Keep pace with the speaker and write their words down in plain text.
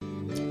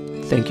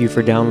Thank you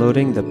for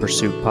downloading the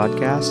Pursuit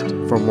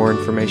Podcast. For more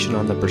information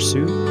on The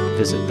Pursuit,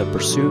 visit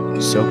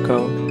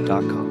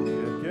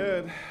thepursuitsoco.com.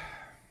 Good.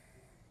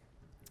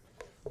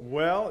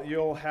 Well,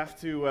 you'll have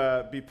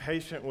to be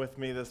patient with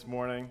me this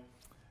morning.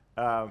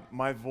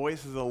 My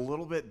voice is a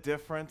little bit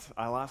different.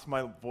 I lost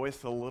my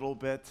voice a little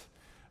bit.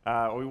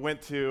 We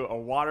went to a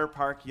water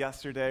park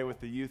yesterday with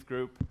the youth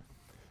group.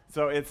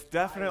 So it's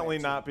definitely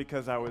not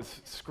because I was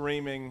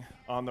screaming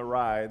on the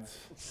rides.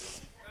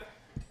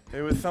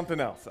 It was something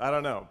else. I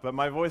don't know. But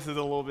my voice is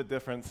a little bit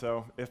different,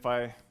 so if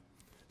I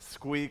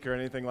squeak or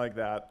anything like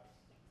that,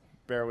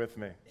 bear with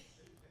me.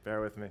 Bear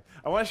with me.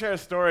 I want to share a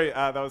story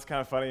that was kind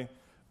of funny.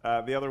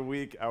 The other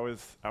week, I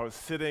was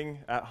sitting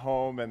at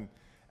home, and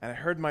I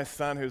heard my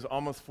son, who's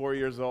almost 4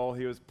 years old,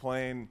 he was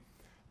playing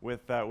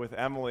with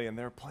Emily, and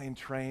they were playing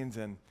trains,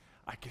 and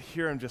I could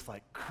hear him just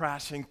like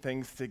crashing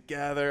things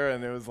together,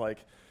 and it was like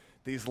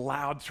these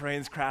loud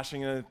trains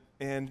crashing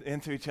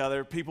into each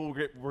other. People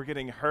were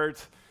getting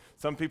hurt.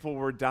 Some people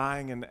were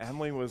dying, and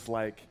Emily was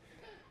like,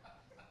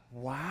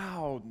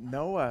 "Wow,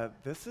 Noah,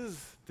 this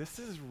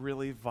is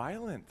really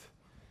violent."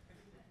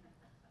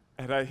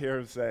 And I hear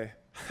him say,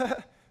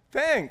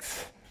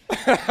 "Thanks."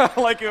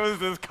 Like it was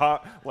this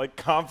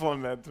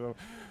compliment to him.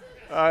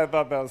 I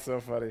thought that was so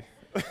funny.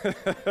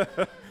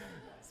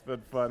 It's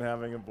been fun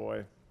having a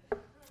boy.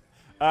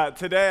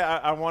 Today,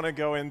 I want to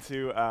go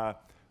into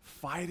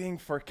fighting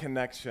for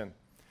connection.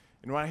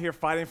 And when I hear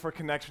fighting for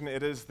connection,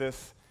 it is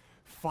this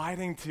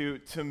fighting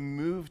to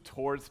move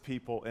towards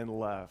people in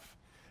love.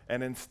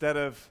 And instead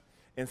of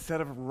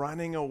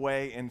running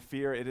away in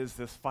fear, it is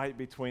this fight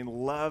between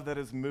love that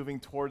is moving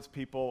towards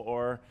people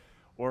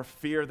or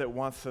fear that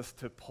wants us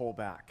to pull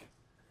back.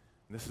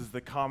 This is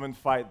the common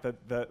fight,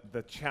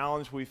 the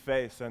challenge we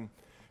face. And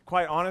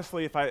quite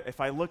honestly, if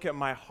I look at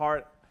my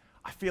heart,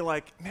 I feel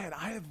like, man,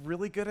 I have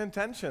really good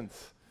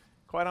intentions.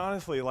 Quite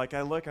honestly, like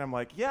I look and I'm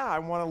like, yeah, I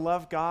want to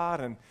love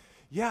God, and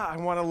yeah, I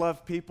want to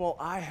love people.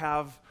 I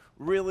have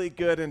really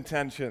good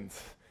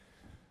intentions.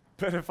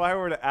 But if I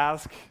were to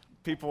ask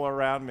people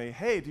around me,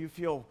 hey, do you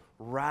feel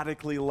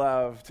radically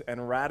loved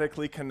and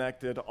radically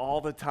connected all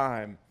the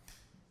time?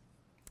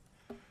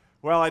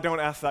 Well, I don't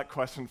ask that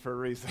question for a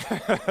reason.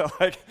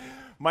 Like,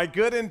 my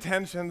good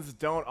intentions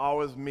don't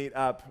always meet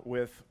up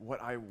with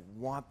what I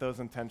want those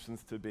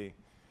intentions to be.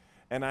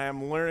 And I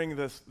am learning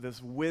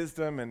this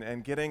wisdom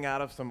and getting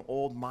out of some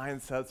old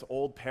mindsets,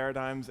 old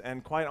paradigms,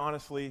 and quite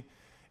honestly,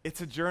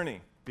 it's a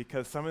journey,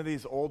 because some of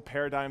these old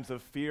paradigms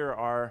of fear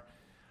are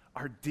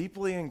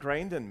deeply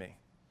ingrained in me.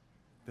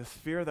 This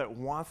fear that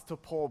wants to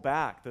pull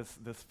back, this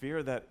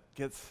fear that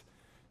gets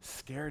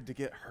scared to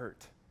get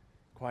hurt,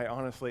 quite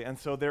honestly. And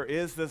so there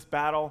is this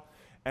battle,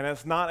 and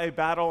it's not a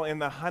battle in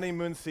the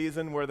honeymoon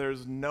season where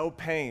there's no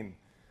pain.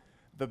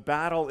 The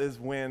battle is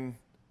when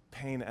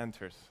pain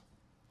enters.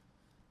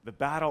 The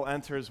battle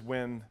enters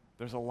when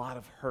there's a lot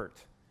of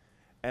hurt.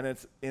 And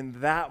it's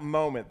in that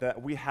moment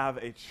that we have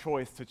a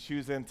choice to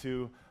choose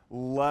into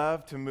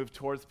love, to move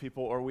towards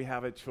people, or we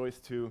have a choice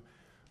to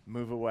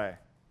move away.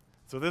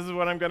 So this is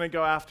what I'm going to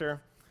go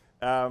after.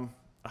 I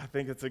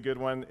think it's a good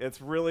one.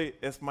 It's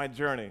my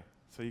journey.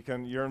 So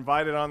you're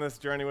invited on this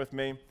journey with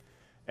me.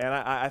 And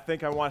I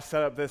think I want to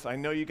set up this. I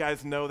know you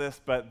guys know this,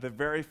 but the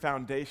very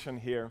foundation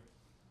here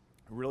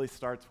really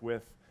starts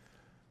with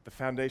the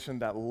foundation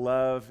that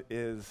love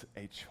is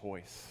a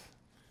choice.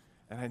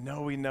 And I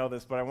know we know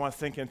this, but I want to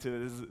sink into it.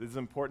 This is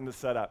important to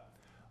set up.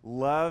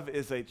 Love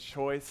is a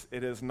choice.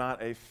 It is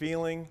not a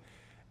feeling.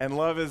 And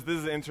this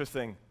is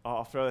interesting.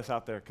 I'll throw this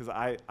out there because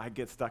I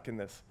get stuck in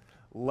this.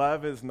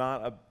 Love is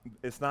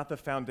it's not the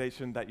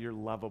foundation that you're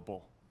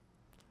lovable.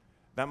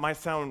 That might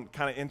sound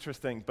kind of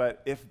interesting,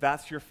 but if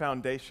that's your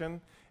foundation,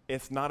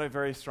 it's not a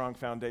very strong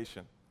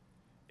foundation.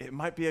 It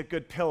might be a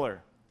good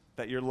pillar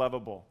that you're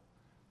lovable,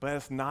 but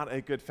it's not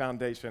a good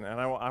foundation. And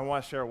I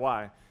want to share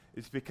why.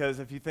 It's because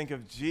if you think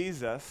of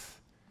Jesus,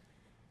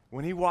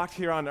 when he walked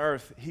here on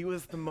earth, he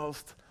was the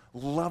most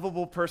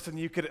lovable person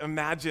you could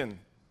imagine.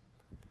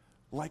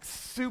 Like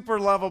super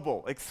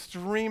lovable,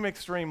 extreme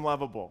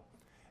lovable.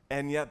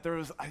 And yet there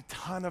was a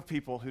ton of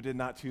people who did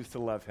not choose to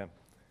love him.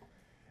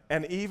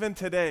 And even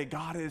today,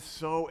 God is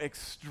so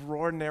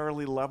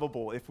extraordinarily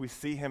lovable if we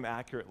see him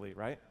accurately,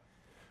 right?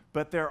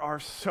 But there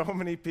are so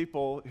many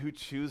people who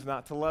choose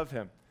not to love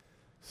him.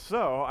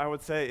 So I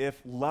would say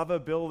if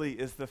lovability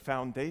is the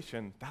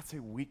foundation, that's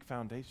a weak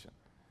foundation.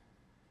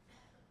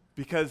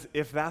 Because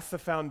if that's the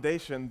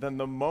foundation, then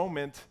the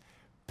moment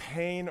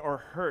pain or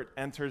hurt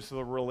enters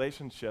the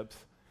relationships,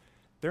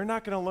 they're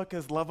not going to look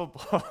as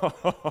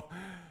lovable.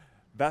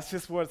 That's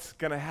just what's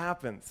going to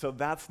happen. So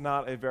that's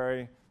not a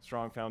very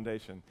strong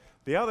foundation.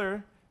 The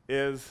other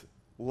is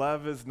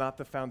love is not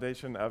the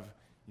foundation of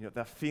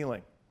that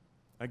feeling.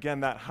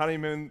 Again, that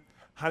honeymoon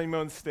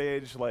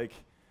stage,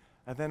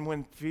 and then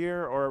when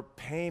fear or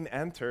pain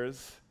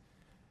enters,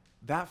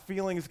 that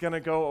feeling is going to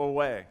go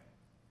away.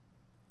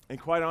 And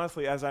quite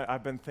honestly, as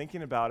I've been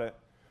thinking about it,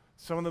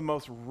 some of the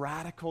most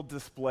radical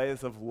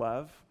displays of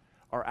love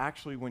are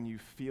actually when you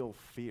feel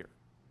fear.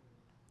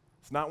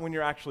 It's not when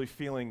you're actually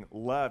feeling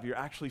love. You're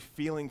actually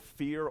feeling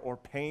fear or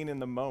pain in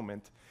the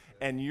moment.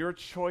 And your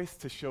choice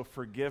to show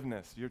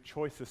forgiveness, your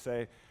choice to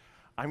say,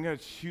 I'm going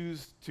to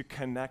choose to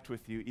connect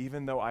with you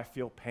even though I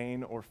feel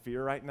pain or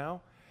fear right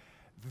now,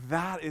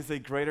 that is a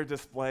greater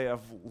display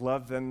of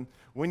love than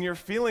when you're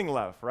feeling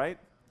love, right?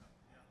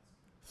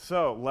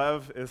 So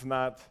love is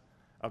not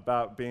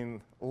about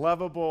being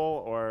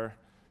lovable or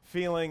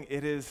feeling.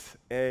 It is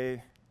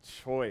a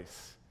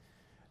choice.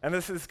 And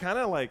this is kind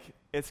of like,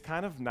 it's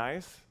kind of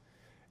nice.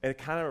 It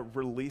kind of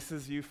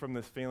releases you from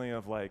this feeling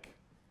of like,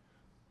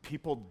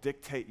 people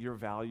dictate your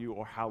value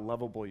or how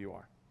lovable you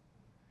are.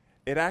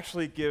 It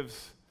actually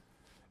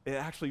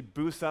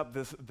boosts up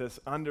this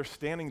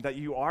understanding that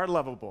you are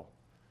lovable.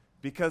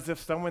 Because if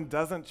someone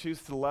doesn't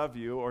choose to love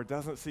you or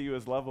doesn't see you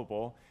as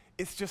lovable,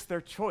 it's just their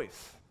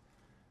choice.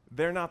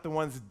 They're not the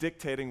ones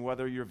dictating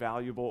whether you're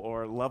valuable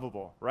or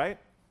lovable, right?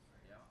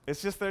 Yeah.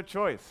 It's just their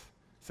choice.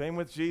 Same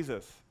with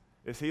Jesus.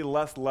 Is he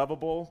less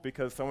lovable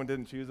because someone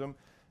didn't choose him?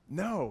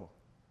 No.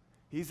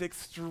 He's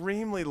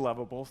extremely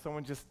lovable.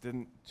 Someone just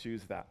didn't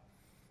choose that.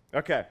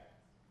 Okay.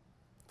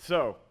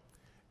 So,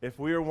 if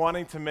we are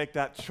wanting to make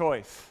that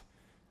choice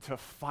to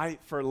fight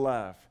for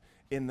love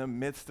in the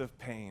midst of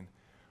pain,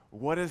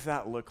 what does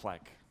that look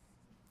like?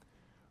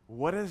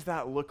 What does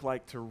that look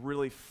like to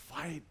really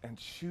fight and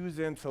choose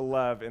into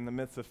love in the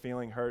midst of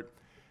feeling hurt?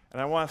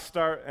 And I want to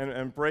start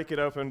and break it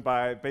open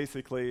by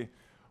basically,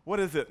 what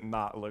does it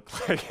not look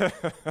like?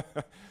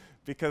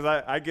 Because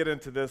I get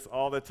into this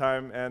all the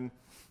time, and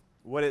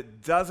what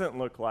it doesn't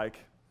look like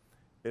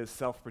is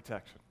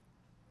self-protection.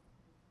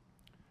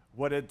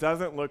 What it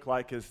doesn't look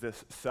like is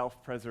this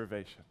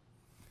self-preservation.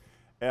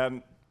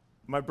 And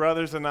my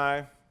brothers and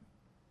I,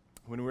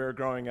 when we were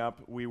growing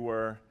up, we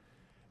were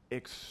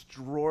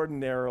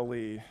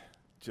extraordinarily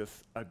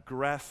just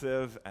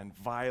aggressive and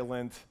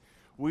violent.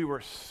 We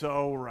were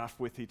so rough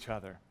with each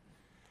other.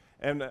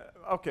 And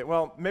okay,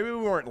 well, maybe we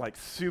weren't like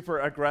super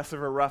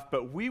aggressive or rough,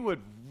 but we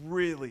would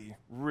really,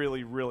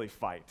 really, really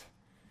fight.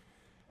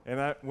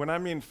 And when I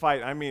mean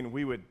fight, I mean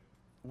we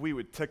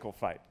would tickle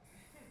fight.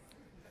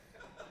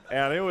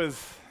 And it was,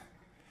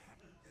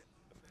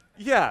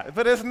 yeah,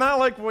 but it's not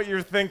like what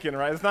you're thinking,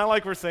 right? It's not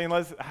like we're saying,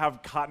 let's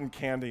have cotton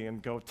candy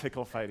and go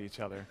tickle fight each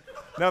other.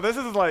 No, this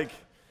is like,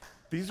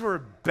 these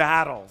were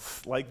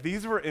battles. Like,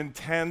 these were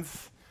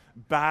intense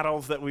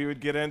battles that we would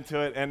get into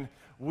it, and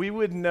we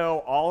would know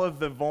all of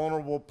the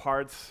vulnerable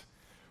parts.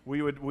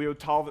 We would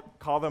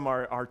call them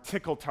our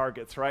tickle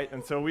targets, right?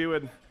 And so we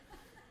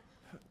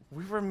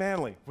were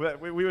manly.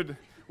 We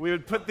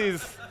would put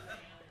these,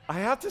 I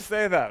have to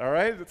say that, all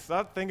right?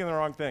 Stop thinking the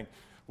wrong thing.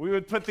 We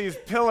would put these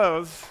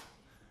pillows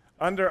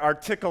under our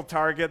tickle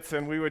targets,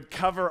 and we would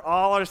cover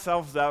all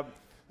ourselves up.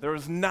 There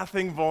was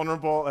nothing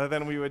vulnerable, and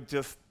then we would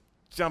just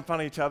jump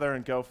on each other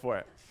and go for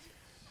it.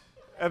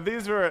 And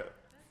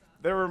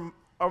they were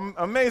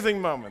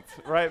amazing moments,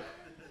 right?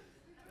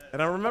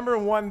 And I remember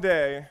one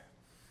day,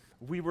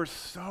 we were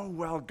so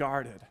well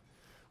guarded.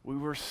 We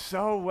were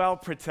so well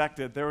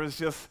protected.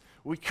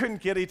 We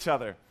couldn't get each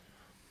other.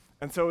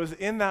 And so it was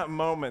in that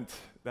moment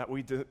that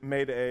we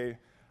made an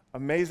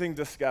amazing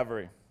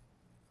discovery.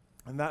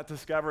 And that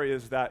discovery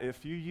is that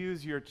if you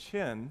use your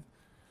chin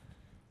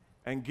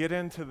and get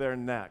into their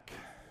neck,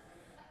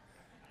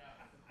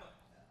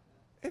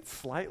 it's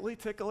slightly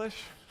ticklish,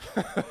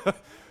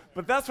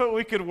 but that's what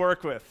we could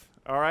work with,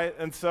 all right?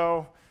 And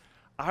so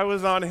I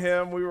was on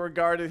him, we were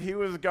guarded, he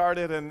was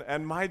guarded,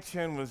 and my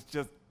chin was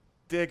just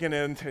digging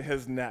into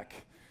his neck.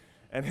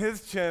 And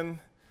his chin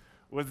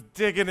was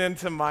digging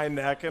into my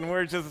neck, and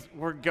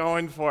we're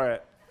going for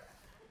it.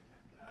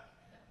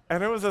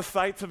 And it was a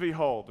sight to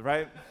behold,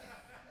 right?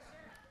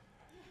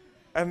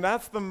 And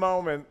that's the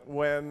moment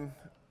when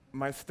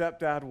my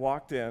stepdad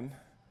walked in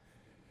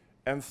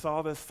and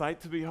saw this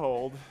sight to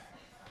behold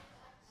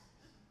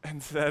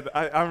and said,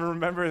 I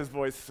remember his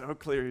voice so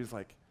clear, he's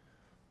like,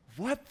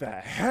 "What the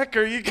heck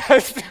are you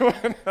guys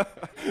doing?"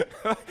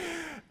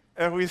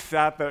 And we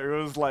sat there.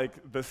 It was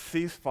like the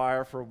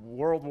ceasefire for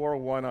World War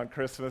I on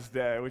Christmas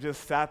Day. We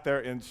just sat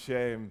there in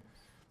shame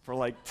for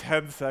like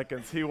 10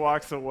 seconds. He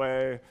walks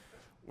away.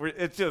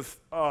 It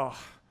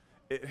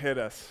hit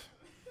us.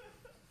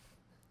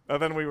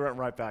 And then we went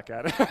right back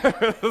at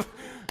it.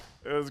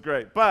 It was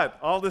great. But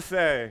all to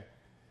say,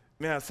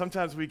 man,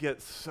 sometimes we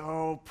get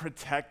so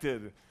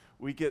protected.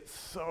 We get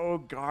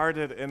so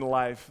guarded in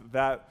life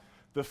that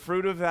the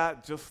fruit of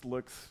that just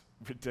looks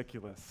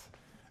ridiculous.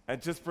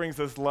 It just brings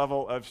this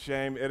level of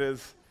shame.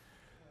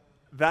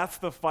 That's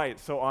the fight,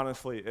 so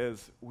honestly,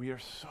 is we are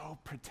so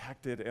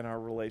protected in our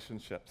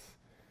relationships.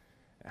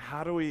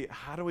 How do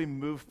we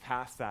move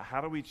past that?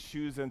 How do we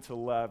choose into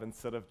love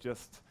instead of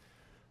just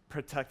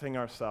protecting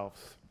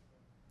ourselves?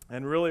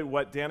 And really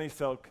what Danny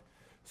Silk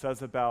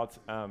says about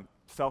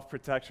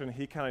self-protection,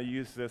 he kind of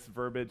used this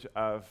verbiage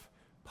of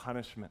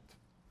punishment.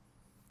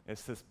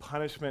 It's this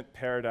punishment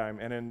paradigm.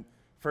 And in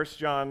 1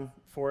 John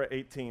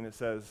 4:18, it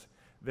says,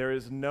 "There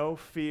is no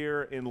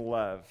fear in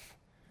love,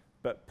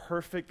 but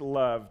perfect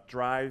love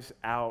drives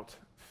out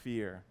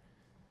fear,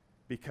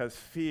 because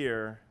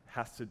fear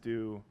has to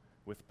do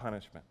with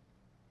punishment."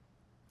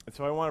 And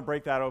so I want to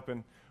break that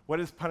open. What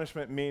does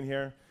punishment mean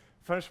here?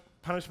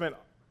 Punishment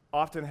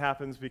often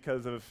happens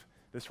because of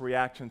this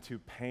reaction to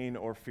pain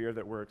or fear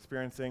that we're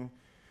experiencing.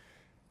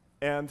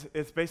 And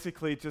it's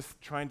basically just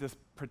trying to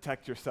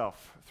protect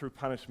yourself through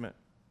punishment.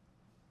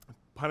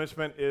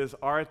 Punishment is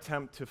our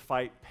attempt to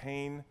fight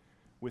pain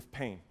with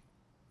pain.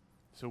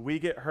 So we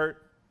get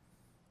hurt,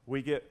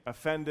 we get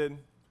offended,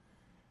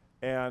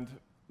 and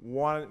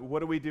what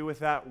do we do with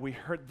that? We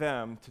hurt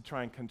them to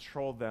try and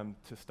control them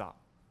to stop.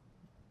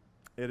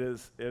 It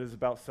is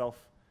about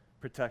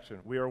self-protection.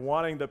 We are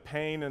wanting the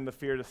pain and the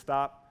fear to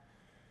stop,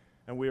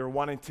 and we are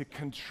wanting to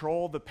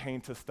control the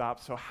pain to stop.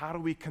 So how do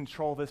we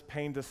control this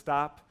pain to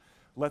stop?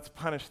 Let's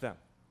punish them.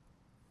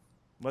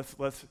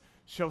 Let's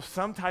show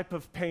some type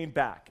of pain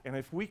back. And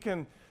if we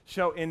can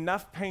show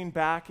enough pain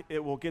back,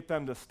 it will get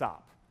them to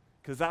stop.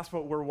 Because that's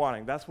what we're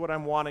wanting. That's what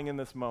I'm wanting in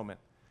this moment.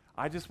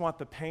 I just want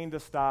the pain to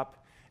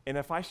stop. And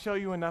if I show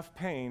you enough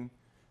pain,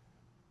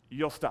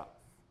 you'll stop.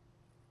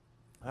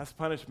 That's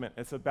punishment.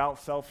 It's about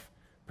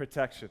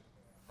self-protection.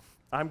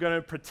 I'm going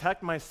to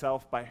protect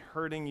myself by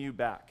hurting you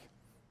back.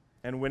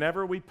 And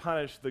whenever we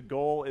punish, the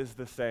goal is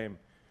the same.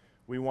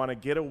 We want to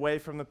get away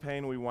from the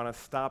pain. We want to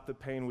stop the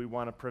pain. We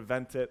want to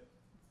prevent it.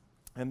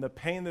 And the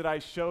pain that I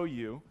show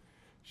you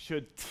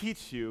should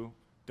teach you,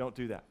 don't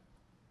do that.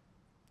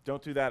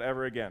 Don't do that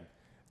ever again.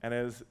 And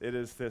it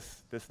is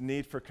this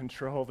need for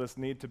control, this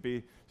need to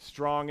be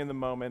strong in the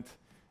moment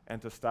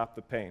and to stop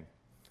the pain.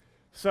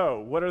 So,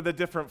 what are the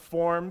different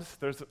forms?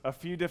 There's a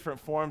few different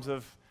forms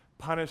of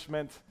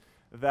punishment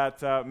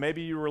that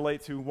maybe you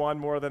relate to one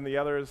more than the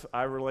others.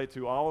 I relate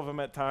to all of them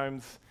at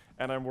times,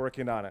 and I'm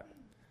working on it.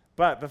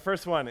 But the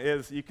first one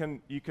is you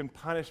can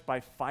punish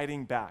by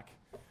fighting back.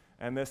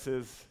 And this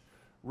is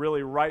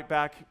really right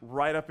back,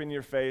 right up in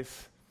your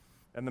face.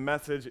 And the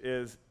message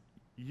is,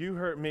 you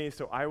hurt me,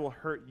 so I will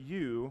hurt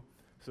you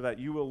so that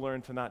you will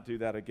learn to not do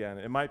that again.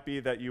 It might be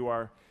that you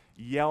are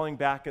yelling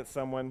back at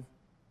someone.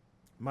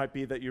 It might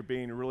be that you're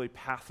being really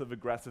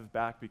passive-aggressive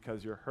back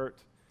because you're hurt.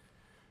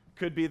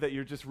 Could be that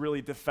you're just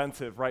really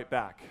defensive right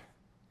back,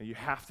 and you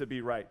have to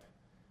be right.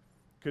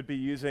 Could be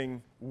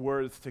using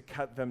words to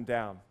cut them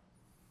down.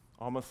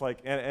 Almost like,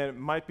 and it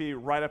might be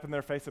right up in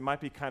their face. It might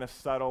be kind of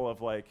subtle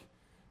of like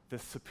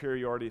this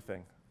superiority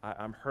thing.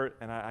 I'm hurt,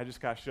 and I just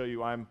got to show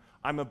you I'm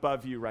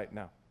above you right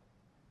now.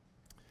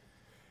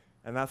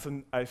 And that's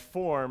a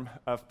form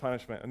of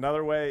punishment.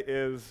 Another way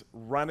is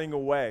running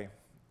away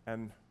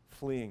and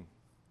fleeing.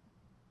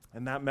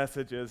 And that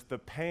message is the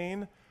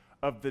pain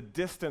of the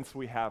distance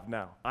we have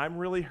now. I'm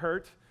really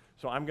hurt,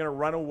 so I'm going to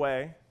run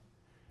away.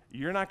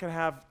 You're not going to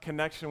have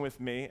connection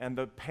with me, and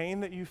the pain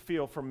that you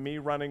feel from me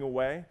running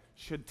away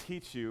should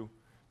teach you,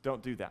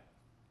 don't do that.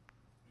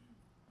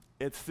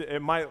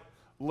 It might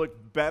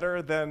look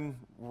better than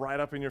right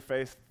up in your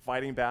face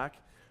fighting back,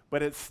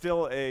 but it's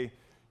still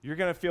you're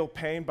going to feel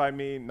pain by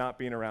me not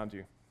being around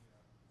you.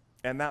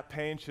 And that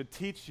pain should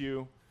teach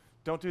you,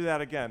 don't do that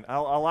again. A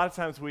lot of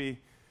times we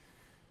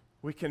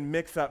can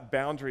mix up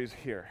boundaries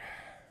here,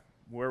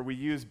 where we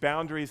use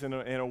boundaries in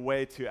a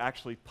way to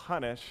actually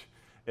punish.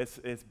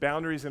 It's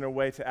boundaries in a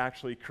way to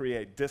actually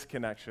create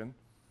disconnection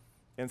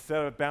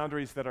instead of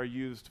boundaries that are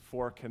used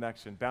for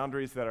connection.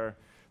 Boundaries that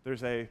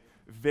there's a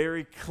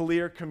very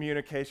clear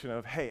communication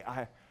of, hey,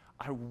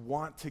 I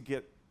want to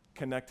get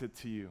connected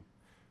to you,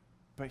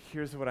 but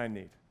here's what I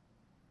need.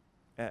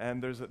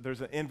 And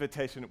there's an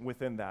invitation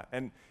within that.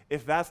 And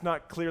if that's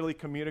not clearly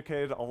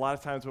communicated, a lot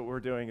of times what we're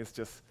doing is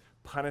just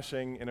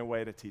punishing in a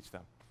way to teach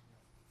them.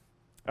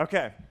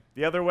 Okay,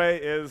 the other way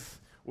is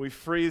we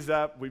freeze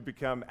up, we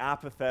become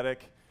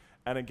apathetic,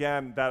 and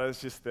again, that is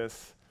just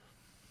this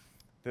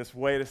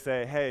way to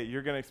say, hey,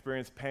 you're going to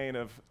experience pain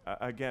of,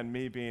 again,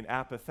 me being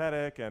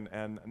apathetic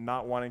and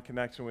not wanting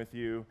connection with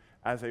you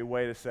as a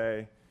way to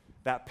say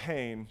that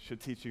pain should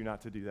teach you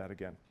not to do that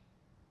again.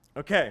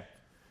 Okay,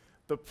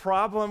 the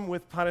problem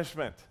with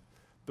punishment,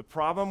 the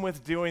problem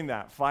with doing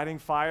that, fighting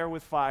fire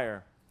with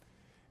fire,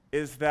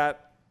 is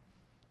that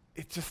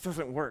it just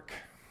doesn't work.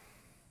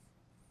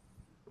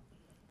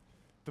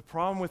 The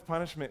problem with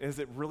punishment is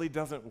it really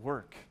doesn't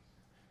work,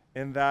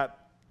 in that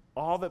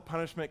all that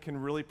punishment can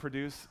really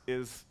produce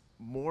is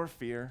more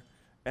fear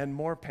and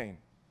more pain.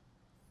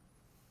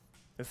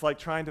 It's like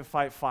trying to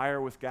fight fire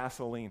with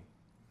gasoline.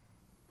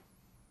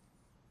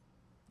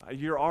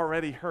 You're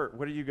already hurt.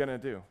 What are you going to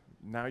do?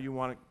 Now you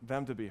want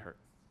them to be hurt.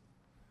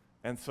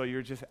 And so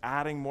you're just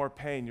adding more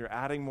pain. You're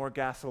adding more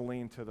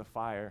gasoline to the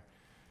fire.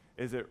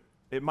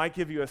 It might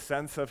give you a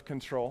sense of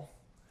control.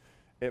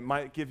 It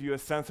might give you a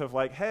sense of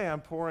like, hey,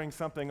 I'm pouring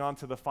something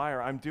onto the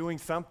fire. I'm doing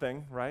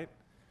something, right?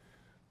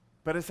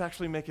 But it's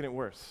actually making it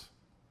worse.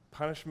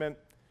 Punishment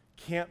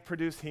can't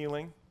produce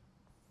healing.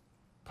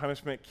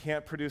 Punishment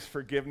can't produce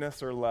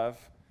forgiveness or love.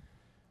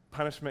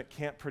 Punishment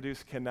can't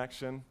produce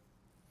connection.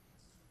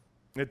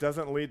 It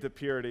doesn't lead to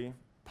purity.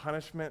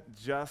 Punishment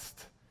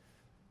just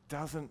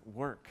doesn't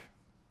work.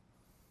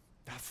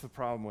 That's the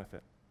problem with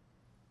it.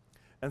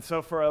 And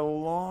so for a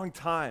long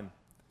time,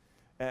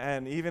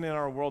 and even in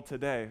our world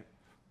today,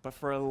 but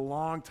for a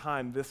long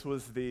time, this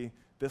was the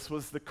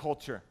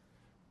culture.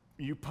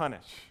 you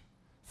punish.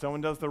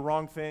 Someone does the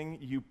wrong thing,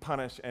 you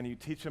punish, and you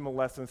teach them a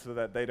lesson so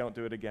that they don't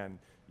do it again.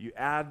 You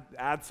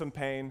add some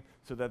pain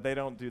so that they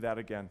don't do that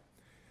again.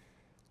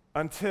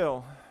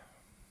 Until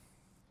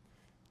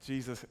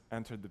Jesus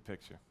entered the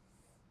picture.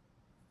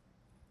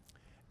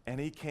 And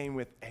he came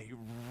with a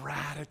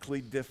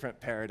radically different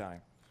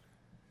paradigm.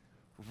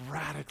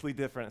 Radically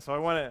different. So I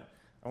want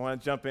to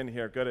jump in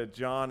here. Go to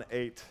John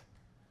 8.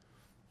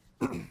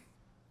 This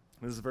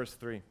is verse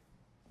 3.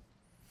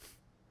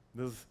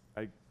 This is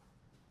a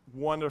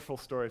wonderful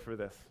story for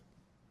this.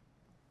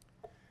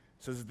 It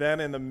says, then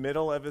in the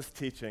middle of his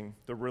teaching,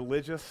 the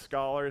religious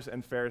scholars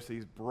and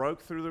Pharisees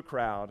broke through the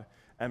crowd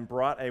and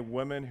brought a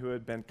woman who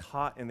had been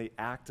caught in the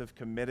act of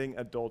committing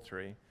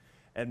adultery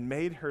and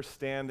made her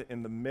stand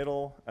in the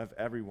middle of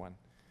everyone.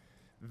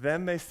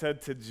 Then they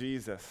said to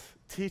Jesus,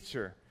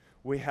 "Teacher,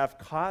 we have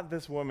caught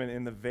this woman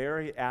in the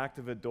very act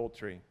of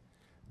adultery.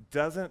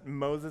 Doesn't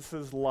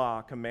Moses'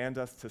 law command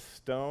us to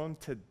stone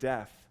to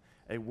death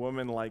a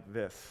woman like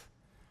this?"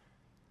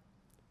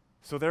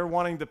 So they're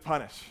wanting to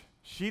punish.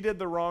 She did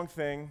the wrong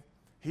thing.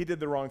 He did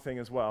the wrong thing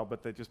as well,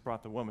 but they just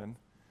brought the woman.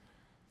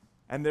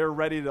 And they're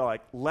ready to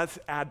let's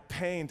add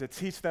pain to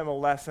teach them a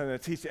lesson, to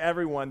teach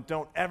everyone,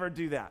 don't ever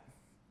do that.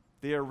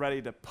 They are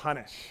ready to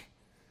punish,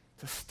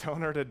 to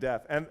stone her to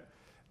death. And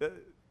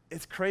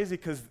it's crazy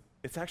because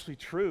it's actually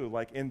true.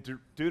 Like in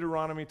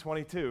Deuteronomy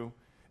 22,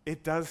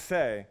 it does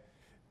say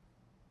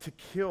to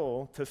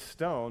kill, to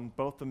stone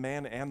both the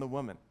man and the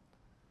woman.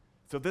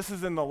 So this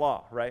is in the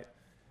law, right?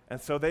 And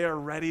so they are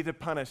ready to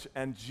punish.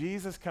 And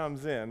Jesus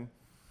comes in,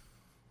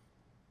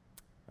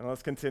 and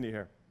let's continue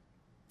here.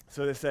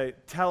 So they say,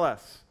 "Tell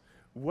us,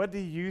 what do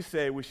you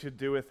say we should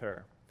do with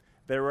her?"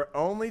 They were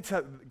only,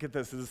 get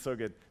this is so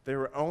good. They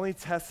were only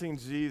testing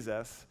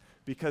Jesus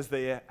because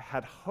they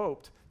had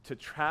hoped to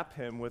trap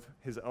him with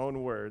his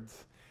own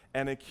words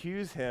and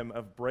accuse him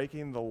of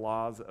breaking the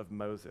laws of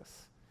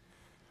Moses.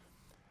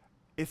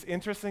 It's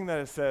interesting that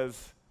it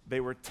says they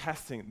were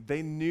testing.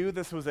 They knew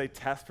this was a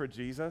test for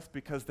Jesus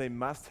because they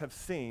must have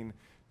seen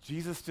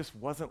Jesus just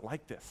wasn't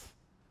like this.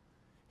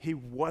 He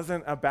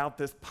wasn't about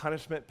this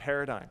punishment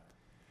paradigm.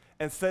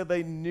 And so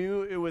they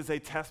knew it was a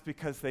test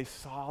because they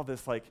saw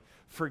this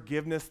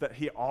forgiveness that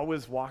he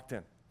always walked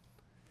in.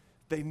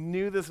 They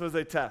knew this was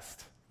a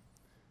test.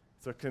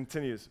 So it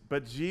continues.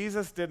 But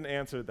Jesus didn't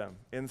answer them.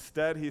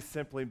 Instead, he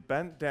simply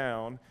bent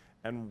down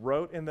and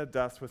wrote in the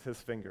dust with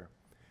his finger.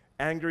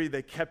 Angry,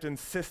 they kept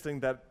insisting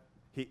that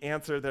he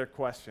answer their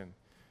question.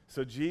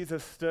 So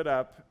Jesus stood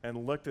up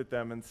and looked at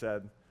them and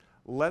said,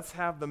 "Let's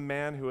have the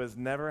man who has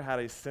never had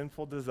a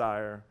sinful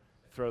desire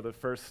throw the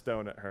first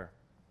stone at her."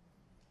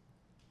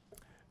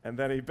 And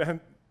then he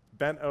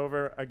bent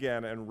over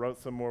again and wrote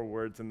some more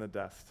words in the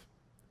dust.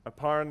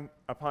 Upon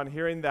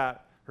hearing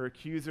that, her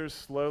accusers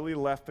slowly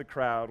left the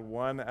crowd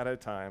one at a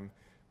time,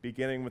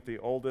 beginning with the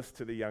oldest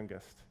to the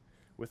youngest,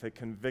 with a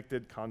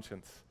convicted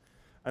conscience,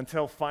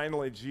 until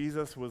finally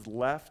Jesus was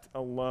left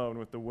alone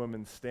with the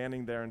woman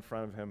standing there in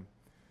front of him.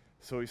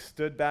 So he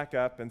stood back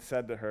up and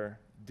said to her,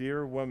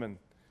 "Dear woman,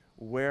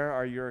 where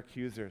are your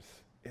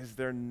accusers? Is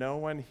there no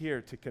one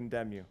here to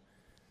condemn you?"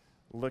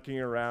 Looking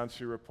around,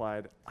 she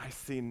replied, "I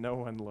see no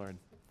one, Lord."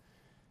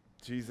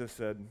 Jesus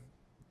said,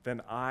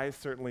 "Then I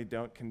certainly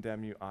don't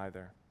condemn you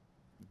either.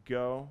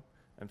 Go,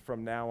 and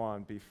from now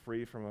on, be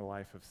free from a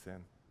life of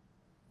sin."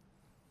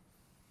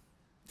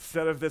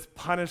 Instead of this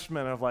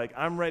punishment of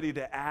I'm ready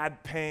to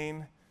add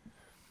pain,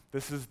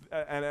 this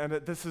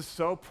is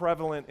so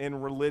prevalent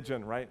in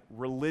religion, right?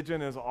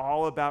 Religion is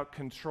all about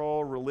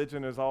control.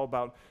 Religion is all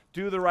about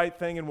do the right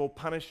thing and we'll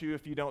punish you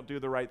if you don't do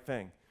the right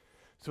thing.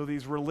 So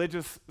these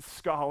religious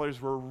scholars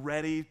were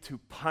ready to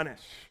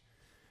punish.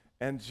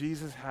 And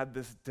Jesus had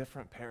this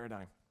different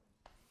paradigm.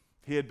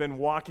 He had been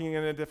walking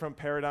in a different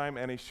paradigm,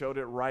 and he showed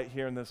it right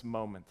here in this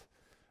moment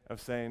of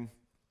saying,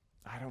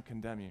 "I don't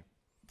condemn you.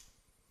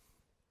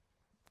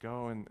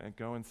 Go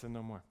and sin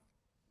no more."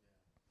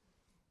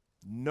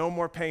 No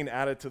more pain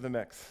added to the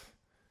mix.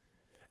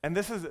 And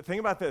think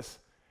about this.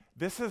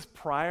 This is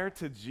prior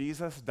to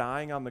Jesus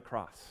dying on the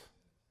cross.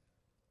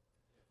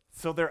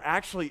 So they're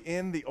actually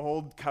in the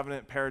old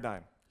covenant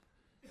paradigm.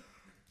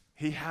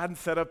 He hadn't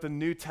set up the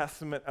New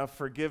Testament of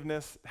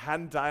forgiveness,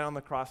 hadn't died on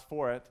the cross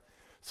for it.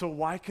 So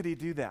why could he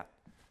do that?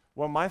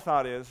 Well, my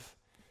thought is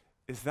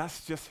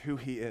that's just who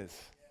he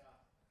is.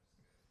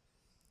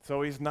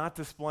 So he's not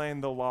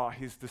displaying the law,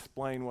 he's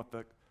displaying what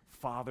the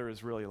Father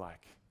is really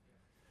like.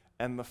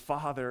 And the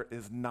Father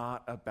is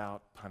not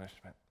about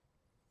punishment.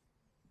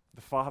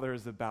 The Father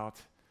is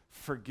about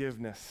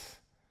forgiveness.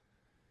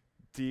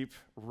 Deep,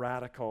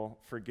 radical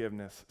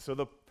forgiveness.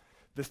 So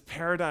this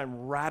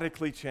paradigm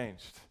radically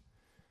changed.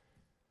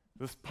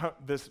 This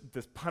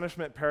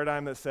punishment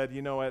paradigm that said,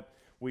 you know what,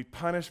 we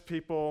punish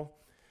people,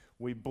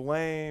 we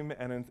blame,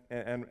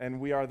 and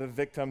we are the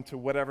victim to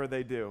whatever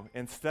they do.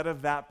 Instead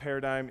of that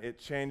paradigm, it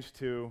changed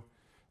to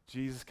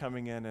Jesus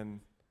coming in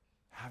and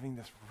having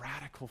this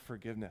radical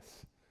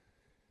forgiveness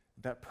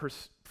that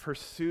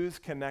pursues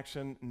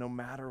connection no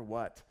matter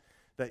what.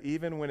 That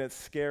even when it's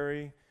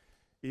scary,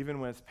 even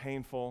when it's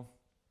painful,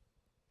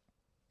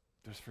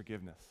 there's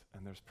forgiveness,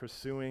 and there's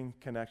pursuing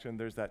connection.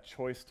 There's that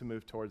choice to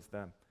move towards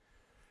them.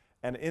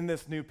 And in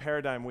this new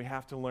paradigm, we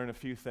have to learn a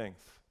few things.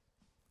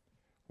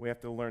 We have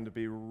to learn to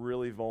be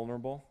really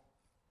vulnerable.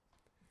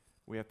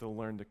 We have to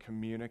learn to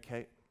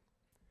communicate.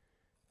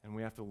 And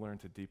we have to learn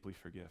to deeply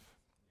forgive.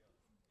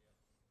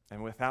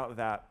 And without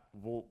that,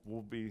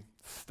 we'll be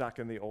stuck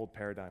in the old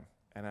paradigm.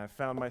 And I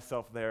found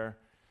myself there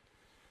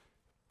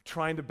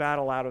trying to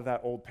battle out of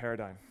that old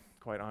paradigm,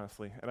 quite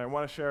honestly. And I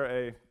want to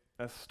share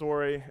a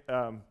story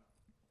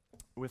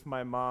with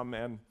my mom,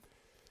 and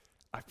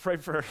I pray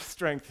for her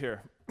strength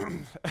here.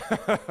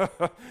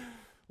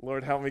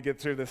 Lord, help me get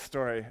through this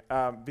story.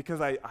 Because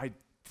I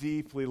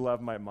deeply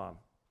love my mom.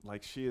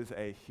 Like, she is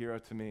a hero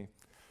to me.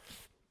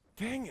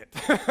 Dang it.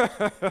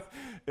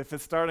 If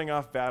it's starting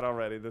off bad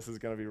already, this is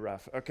going to be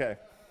rough. Okay.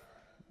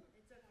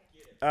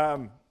 It's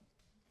okay.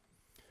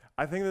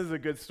 I think this is a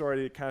good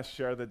story to kind of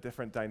share the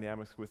different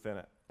dynamics within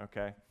it,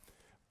 okay?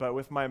 But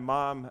with my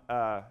mom,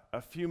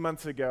 a few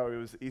months ago, it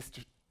was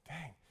Easter.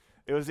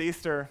 It was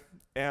Easter,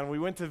 and we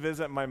went to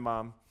visit my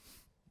mom,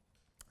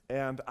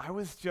 and I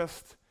was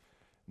just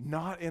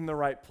not in the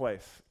right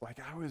place. Like,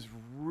 I was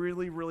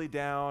really, really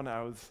down.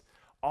 I was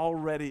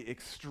already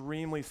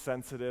extremely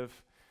sensitive,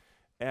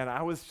 and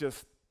I was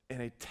just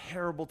in a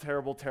terrible,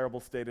 terrible, terrible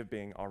state of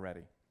being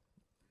already.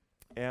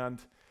 And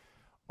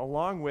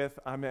along with,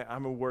 I'm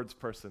a words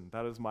person.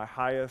 That is my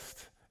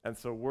highest, and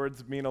so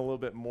words mean a little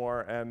bit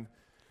more. And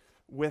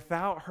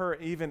without her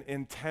even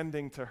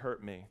intending to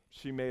hurt me,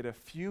 she made a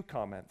few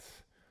comments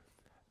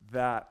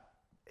that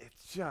it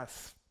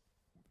just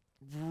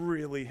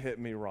really hit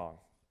me wrong.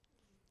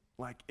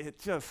 Like, it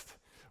just,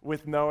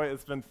 with Noah,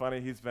 it's been funny.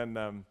 He's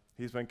been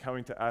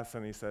coming to us,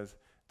 and he says,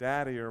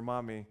 "Daddy or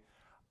Mommy,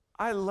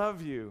 I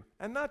love you,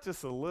 and not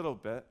just a little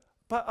bit,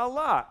 but a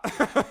lot."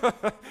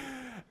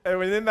 And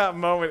within that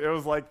moment, it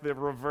was like the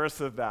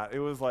reverse of that. It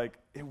was like,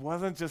 it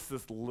wasn't just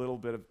this little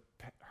bit of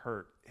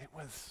hurt. It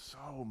was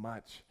so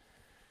much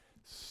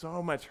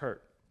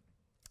hurt.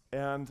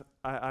 And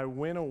I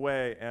went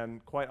away,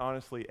 and quite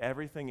honestly,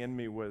 everything in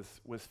me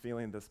was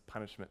feeling this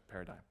punishment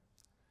paradigm.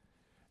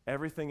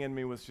 Everything in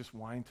me was just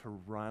wanting to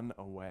run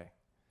away.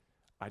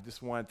 I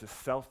just wanted to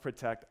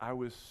self-protect. I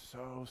was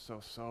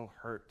so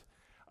hurt.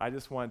 I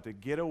just wanted to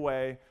get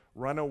away,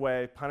 run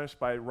away, punished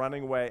by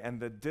running away, and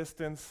the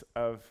distance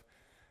of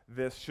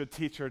this should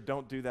teach her,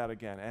 don't do that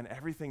again. And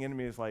everything in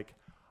me is like,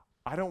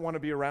 I don't want to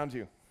be around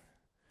you.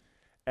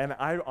 And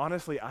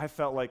I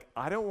felt like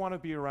I don't want to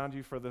be around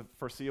you for the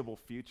foreseeable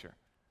future.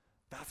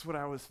 That's what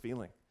I was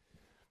feeling.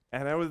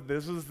 And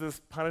this was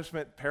this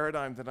punishment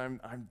paradigm that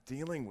I'm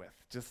dealing with,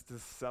 just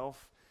this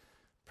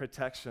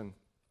self-protection.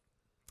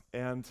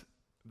 And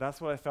that's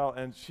what I felt.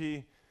 And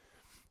she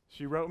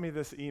wrote me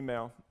this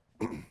email,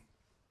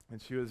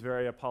 and she was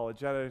very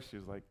apologetic. She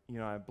was like,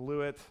 I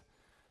blew it.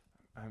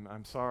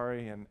 I'm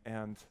sorry.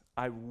 And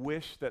I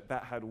wish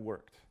that had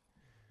worked.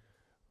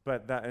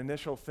 But that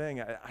initial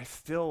thing,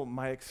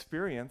 my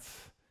experience,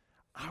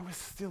 I was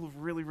still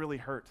really, really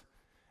hurt.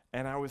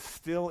 And I was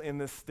still in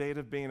this state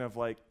of being of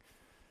like,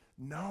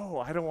 no,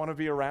 I don't want to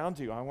be around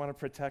you. I want to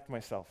protect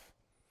myself.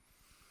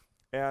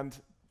 And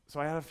so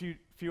I had a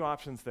few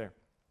options there.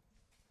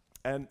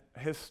 And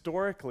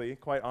historically,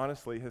 quite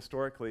honestly,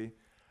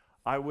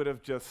 I would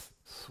have just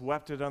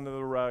swept it under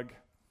the rug,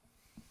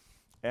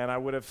 and I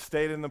would have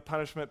stayed in the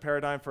punishment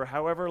paradigm for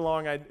however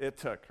long it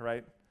took,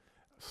 right?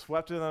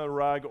 Swept it under the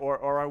rug,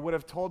 or I would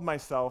have told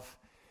myself,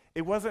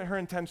 it wasn't her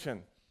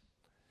intention.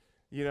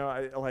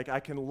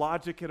 I can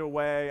logic it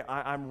away.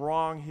 I'm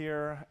wrong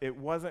here. It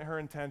wasn't her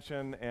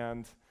intention,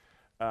 and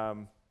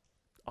I'll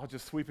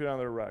just sweep it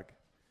under the rug.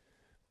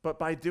 But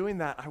by doing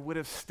that, I would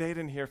have stayed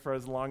in here for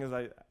as long as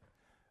I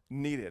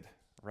needed,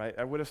 right?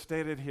 I would have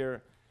stayed in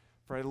here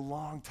for a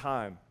long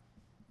time.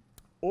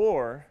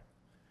 Or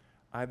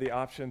I had the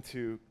option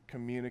to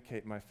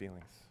communicate my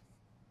feelings,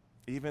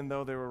 even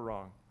though they were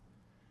wrong.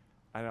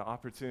 I had an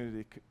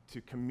opportunity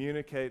to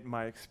communicate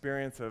my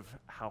experience of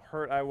how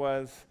hurt I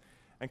was.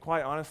 And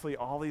quite honestly,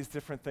 all these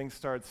different things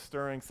started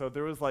stirring. So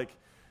there was like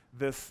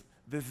this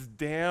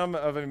dam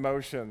of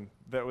emotion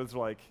that was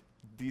like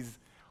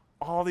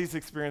all these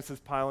experiences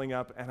piling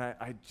up, and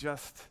I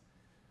just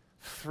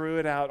threw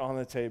it out on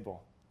the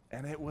table.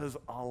 And it was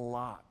a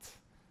lot.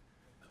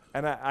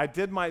 And I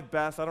did my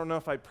best. I don't know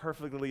if I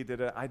perfectly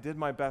did it. I did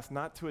my best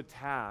not to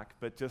attack,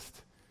 but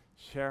just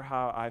share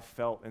how I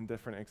felt in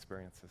different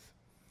experiences.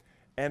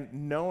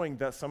 And knowing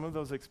that some of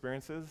those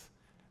experiences,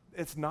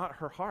 it's not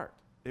her heart.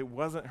 It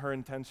wasn't her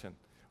intention,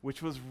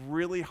 which was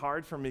really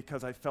hard for me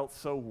because I felt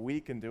so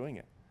weak in doing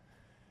it.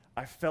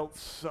 I felt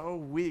so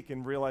weak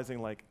in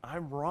realizing, like,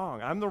 I'm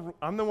wrong.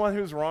 I'm the one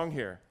who's wrong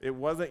here. It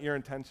wasn't your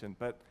intention,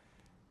 but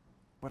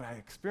I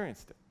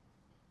experienced it.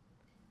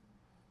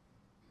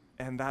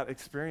 And that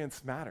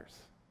experience matters.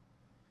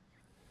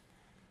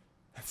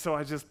 And so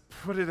I just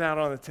put it out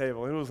on the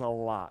table. It was a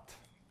lot.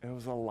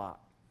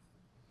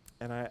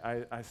 And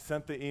I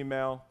sent the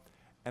email,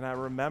 and I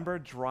remember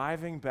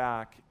driving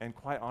back, and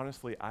quite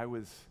honestly, a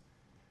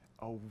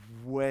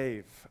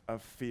wave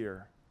of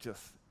fear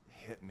just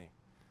hit me.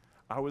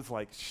 I was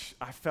like,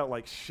 I felt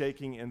like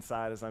shaking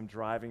inside as I'm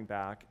driving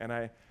back. And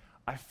I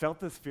felt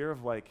this fear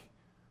of like,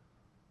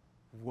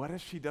 what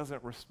if she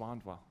doesn't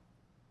respond well?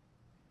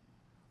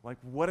 Like,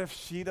 what if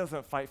she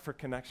doesn't fight for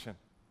connection?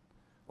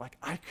 Like,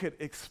 I could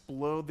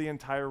explode the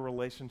entire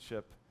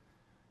relationship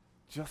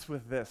just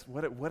with this.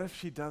 What if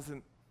she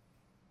doesn't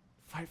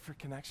fight for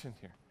connection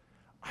here?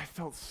 I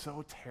felt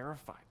so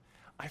terrified.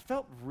 I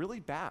felt really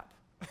bad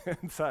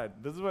inside.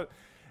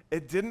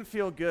 It didn't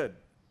feel good.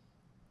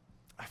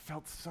 I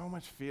felt so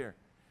much fear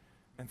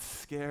and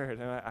scared,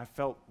 and I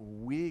felt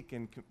weak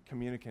in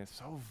communicating,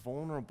 so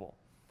vulnerable.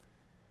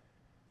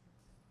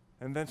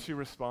 And then she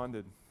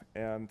responded,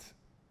 and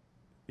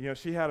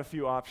she had a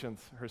few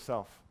options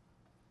herself.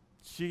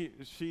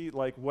 She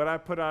like what I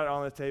put out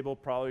on the table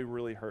probably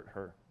really hurt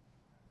her,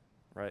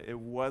 right? It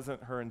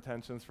wasn't her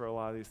intentions for a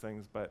lot of these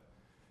things, but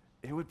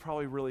it would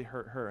probably really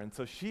hurt her. And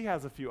so she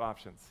has a few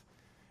options.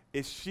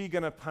 Is she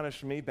going to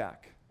punish me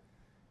back?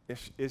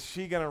 Is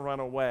she going to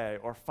run away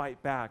or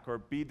fight back or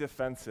be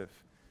defensive?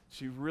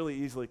 She really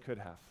easily could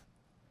have.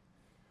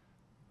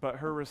 But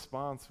her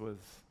response was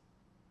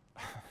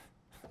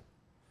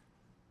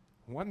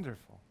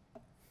wonderful,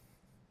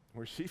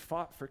 where she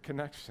fought for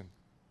connection,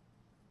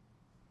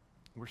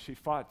 where she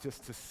fought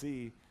just to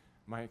see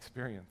my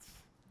experience,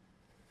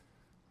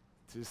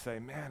 to say,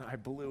 man, I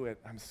blew it.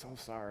 I'm so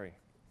sorry.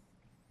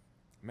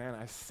 Man,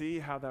 I see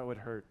how that would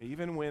hurt.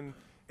 Even when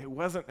it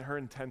wasn't her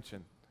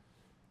intention,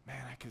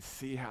 man, I could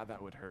see how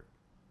that would hurt.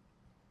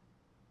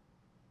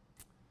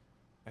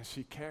 And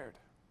she cared.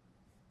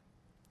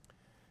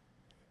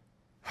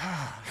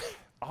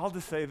 All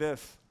to say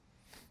this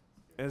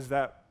is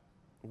that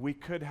we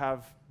could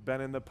have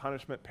been in the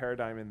punishment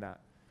paradigm in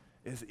that.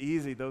 It's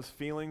easy. Those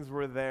feelings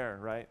were there,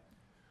 right?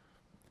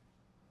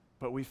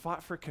 But we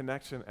fought for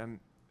connection, and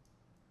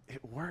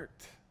it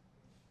worked.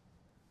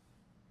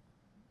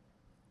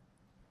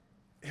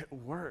 It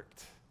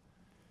worked.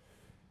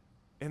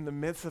 In the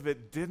midst of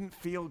it, didn't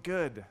feel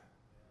good.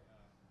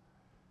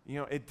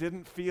 It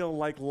didn't feel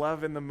like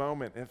love in the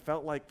moment. It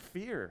felt like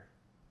fear.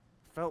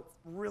 It felt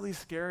really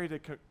scary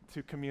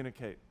to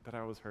communicate that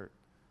I was hurt.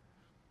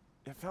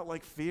 It felt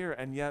like fear,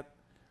 and yet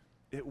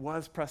it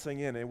was pressing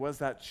in. It was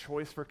that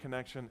choice for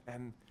connection,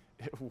 and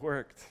it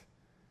worked.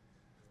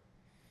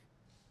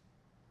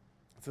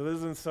 So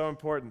this is so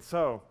important.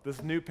 So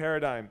this new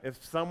paradigm,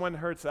 if someone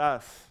hurts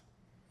us,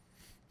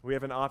 we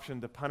have an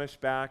option to punish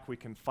back. We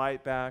can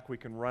fight back. We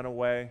can run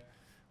away.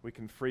 We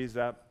can freeze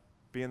up,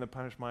 be in the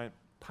punishment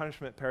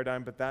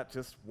paradigm, but that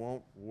just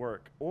won't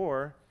work.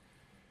 Or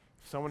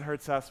if someone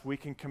hurts us, we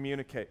can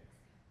communicate.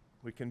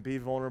 We can be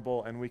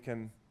vulnerable, and we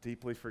can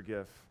deeply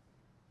forgive.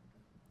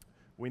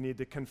 We need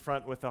to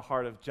confront with a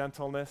heart of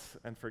gentleness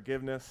and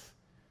forgiveness,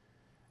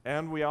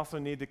 and we also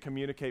need to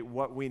communicate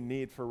what we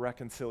need for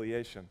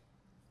reconciliation.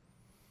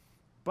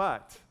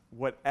 But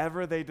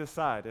whatever they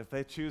decide, if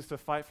they choose to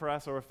fight for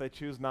us or if they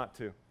choose not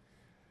to,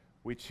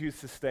 we choose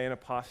to stay in a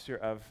posture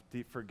of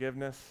deep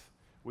forgiveness.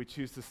 We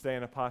choose to stay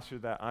in a posture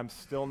that I'm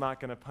still not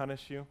going to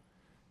punish you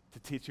to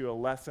teach you a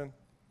lesson.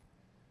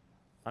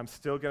 I'm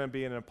still going to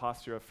be in a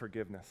posture of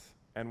forgiveness.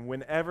 And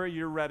whenever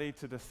you're ready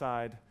to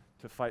decide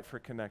to fight for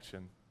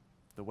connection,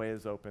 the way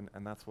is open,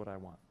 and that's what I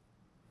want.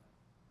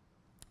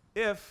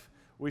 If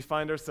we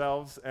find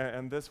ourselves,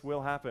 and this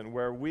will happen,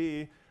 where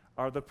we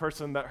are the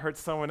person that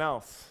hurts someone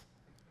else,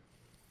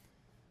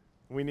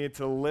 we need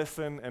to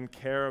listen and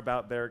care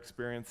about their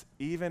experience,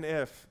 even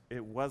if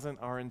it wasn't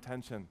our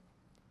intention.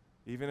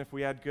 Even if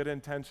we had good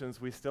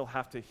intentions, we still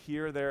have to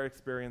hear their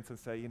experience and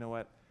say, you know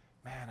what,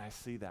 man, I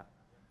see that.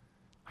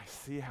 I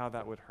see how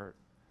that would hurt.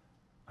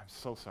 I'm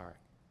so sorry.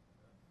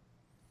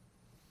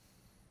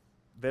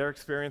 Their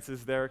experience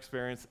is their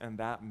experience, and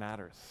that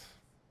matters.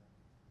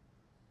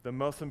 The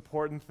most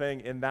important thing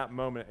in that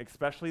moment,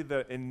 especially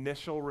the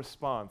initial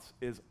response,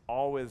 is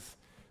always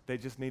they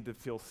just need to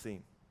feel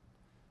seen.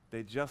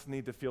 They just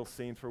need to feel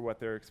seen for what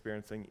they're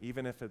experiencing,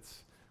 even if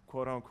it's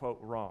quote-unquote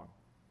wrong,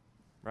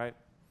 right?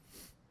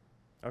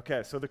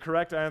 Okay, so the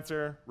correct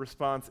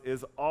response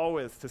is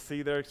always to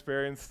see their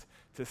experience,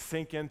 to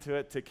sink into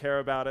it, to care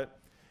about it.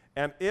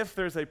 And if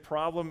there's a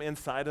problem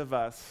inside of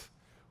us,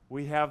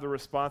 we have the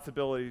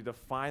responsibility to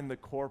find the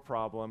core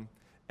problem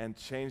and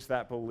change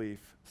that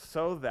belief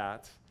so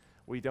that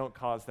we don't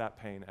cause that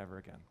pain ever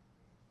again.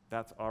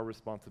 That's our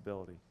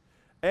responsibility.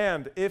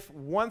 And if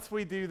once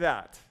we do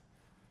that,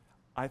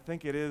 I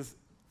think it is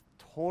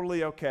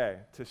totally okay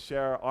to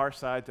share our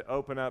side, to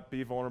open up,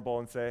 be vulnerable,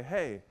 and say,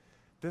 hey,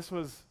 this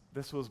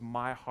was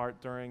my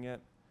heart during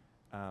it,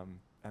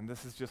 and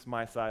this is just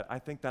my side. I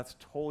think that's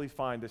totally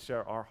fine to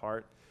share our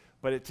heart,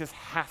 but it just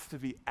has to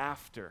be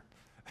after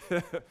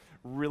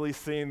really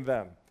seeing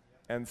them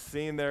and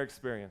seeing their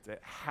experience. It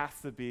has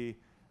to be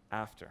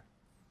after.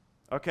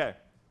 Okay,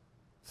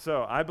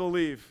 so I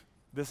believe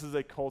this is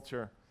a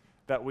culture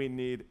that we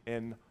need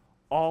in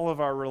all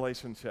of our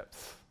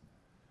relationships.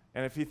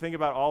 And if you think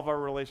about all of our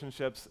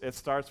relationships, it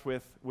starts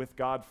with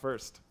God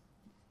first.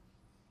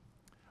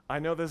 I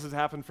know this has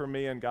happened for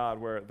me and God,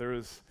 where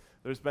there's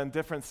been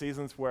different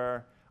seasons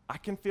where I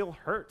can feel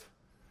hurt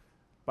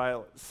by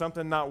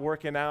something not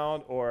working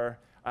out, or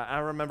I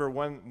remember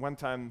one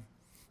time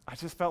I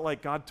just felt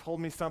like God told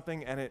me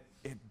something and it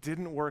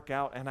didn't work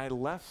out, and I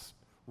left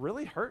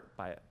really hurt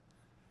by it.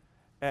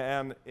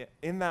 And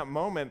in that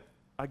moment,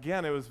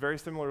 again, it was very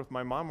similar with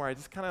my mom, where I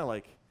just kind of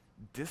like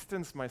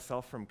distanced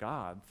myself from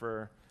God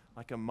for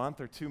like a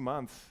month or 2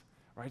 months,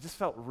 where I just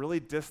felt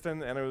really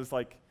distant, and it was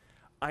like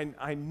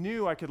I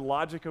knew I could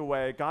logic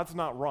away, God's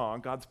not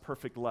wrong, God's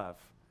perfect love.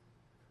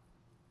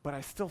 But I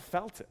still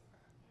felt it.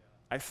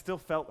 I still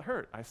felt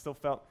hurt. I still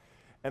felt,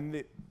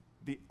 and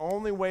the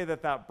only way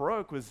that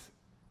broke was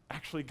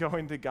actually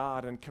going to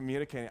God and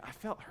communicating. I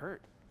felt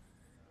hurt.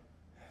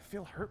 I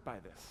feel hurt by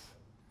this.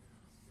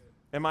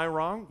 Am I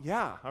wrong?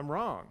 Yeah, I'm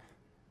wrong.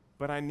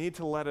 But I need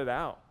to let it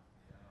out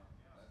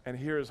and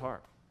hear his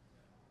heart.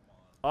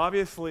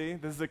 Obviously,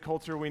 this is a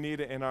culture we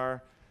need in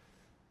our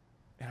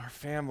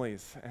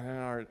families and in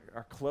our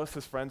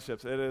closest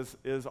friendships. It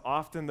is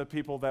often the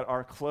people that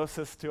are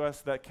closest to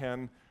us that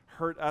can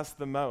hurt us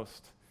the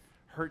most.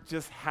 Hurt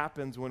just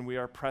happens when we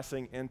are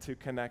pressing into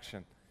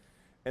connection.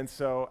 And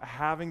so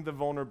having the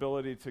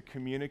vulnerability to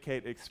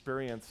communicate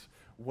experience,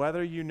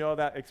 whether you know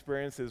that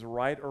experience is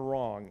right or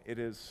wrong, it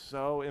is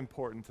so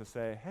important to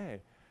say,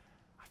 hey,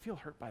 I feel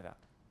hurt by that.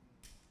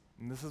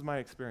 And this is my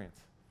experience.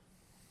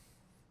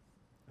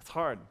 It's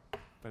hard,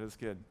 but it's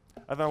good.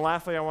 And then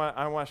lastly, I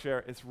want to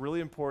share, it's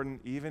really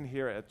important even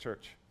here at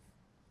church.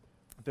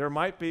 There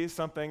might be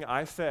something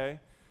I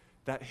say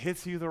that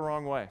hits you the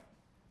wrong way.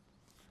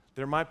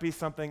 There might be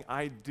something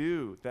I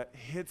do that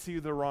hits you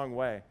the wrong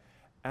way.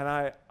 And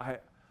I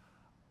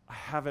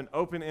have an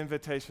open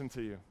invitation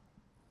to you.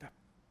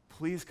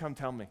 Please come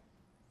tell me.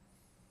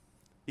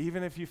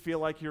 Even if you feel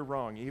like you're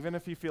wrong, even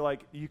if you feel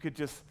like you could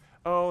just,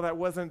 oh, that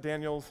wasn't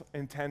Daniel's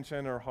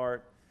intention or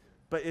heart,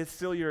 but it's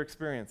still your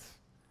experience.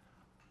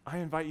 I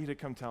invite you to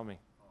come tell me.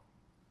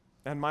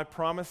 And my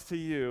promise to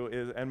you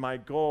is, and my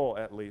goal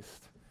at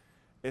least,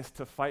 is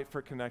to fight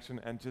for connection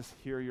and just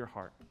hear your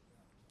heart.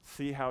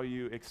 See how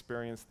you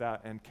experience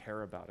that and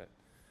care about it.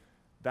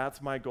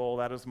 That's my goal.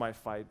 That is my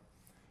fight.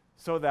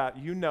 So that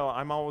you know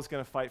I'm always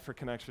going to fight for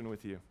connection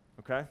with you,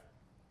 okay?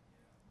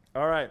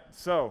 All right,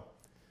 so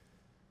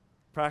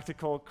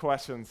practical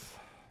questions.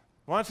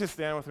 Why don't you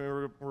stand with me?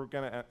 We're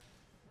going to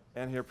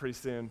end here pretty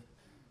soon.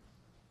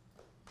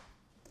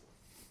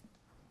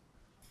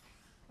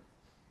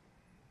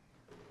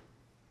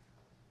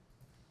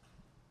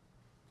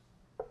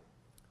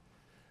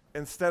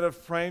 Instead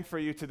of praying for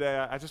you today,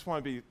 I just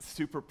want to be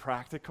super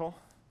practical,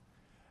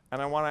 and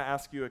I want to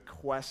ask you a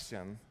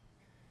question.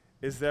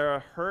 Is there a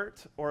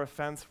hurt or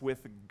offense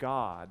with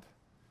God?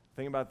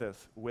 Think about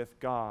this, with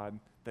God,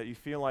 that you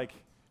feel like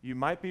you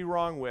might be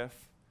wrong with,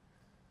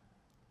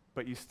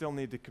 but you still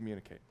need to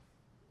communicate?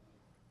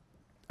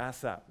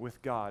 Ask that,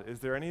 with God. Is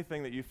there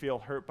anything that you feel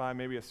hurt by,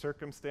 maybe a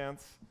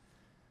circumstance,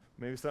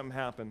 maybe something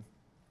happened?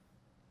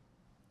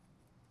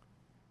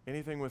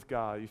 Anything with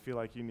God you feel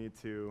like you need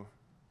to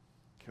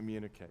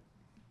communicate?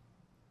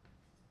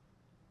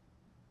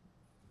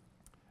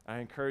 I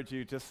encourage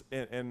you just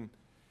in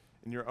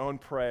your own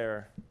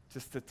prayer,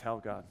 just to tell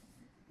God,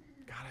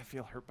 God, I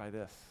feel hurt by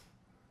this.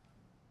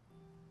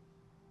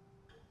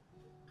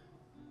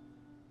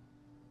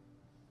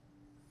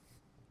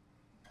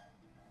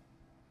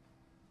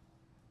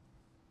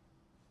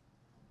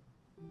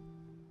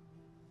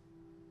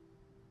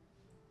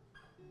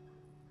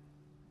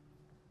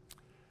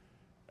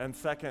 And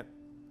second,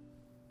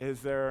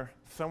 is there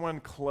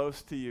someone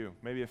close to you,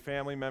 maybe a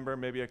family member,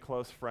 maybe a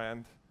close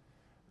friend,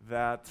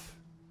 that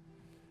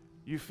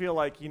you feel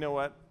like, you know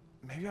what,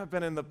 maybe I've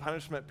been in the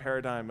punishment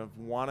paradigm of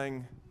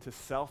wanting to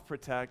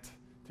self-protect,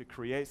 to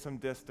create some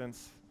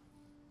distance.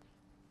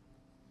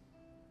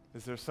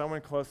 Is there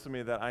someone close to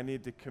me that I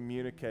need to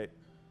communicate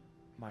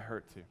my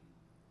hurt to?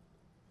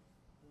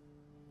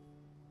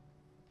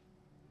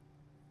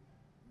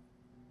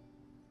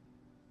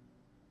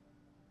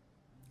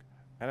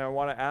 And I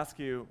want to ask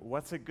you,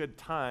 what's a good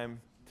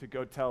time to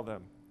go tell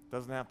them?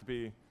 Doesn't have to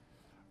be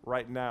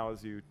right now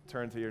as you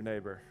turn to your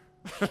neighbor.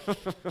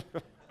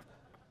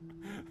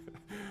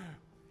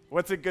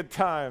 What's a good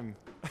time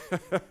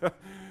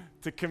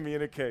to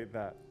communicate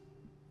that?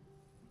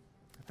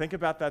 Think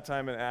about that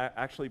time and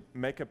actually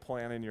make a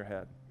plan in your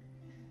head.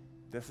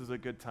 This is a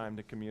good time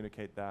to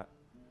communicate that.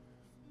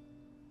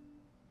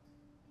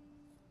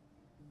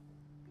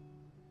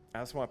 I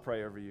just want to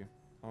pray over you.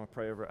 I want to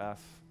pray over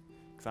us,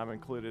 because I'm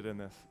included in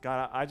this.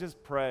 God, I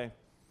just pray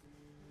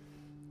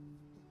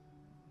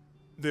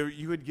that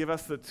you would give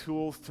us the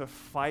tools to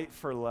fight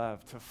for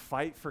love, to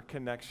fight for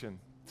connection,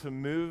 to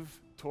move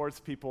towards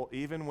people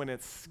even when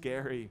it's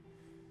scary,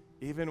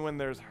 even when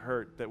there's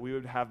hurt, that we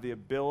would have the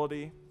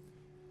ability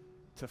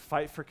to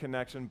fight for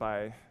connection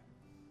by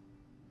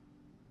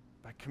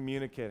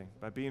communicating,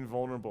 by being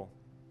vulnerable,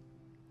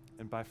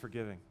 and by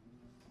forgiving.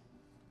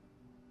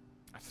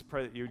 I just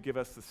pray that you would give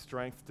us the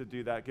strength to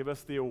do that. Give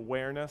us the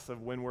awareness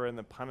of when we're in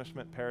the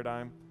punishment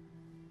paradigm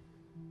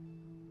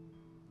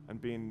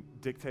and being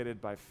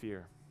dictated by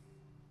fear.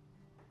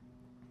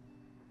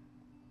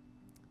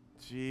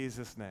 In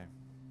Jesus' name,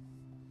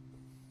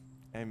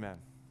 amen.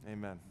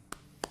 Amen.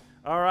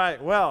 All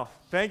right. Well,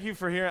 thank you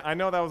for hearing. I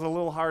know that was a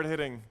little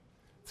hard-hitting.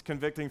 It's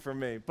convicting for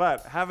me.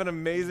 But have an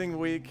amazing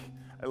week.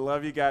 I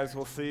love you guys.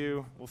 We'll see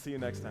you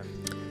next time.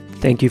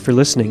 Thank you for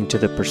listening to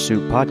the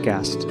Pursuit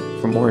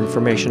Podcast. For more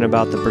information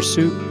about The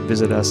Pursuit,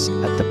 visit us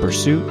at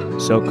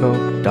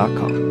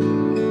thepursuitsoco.com.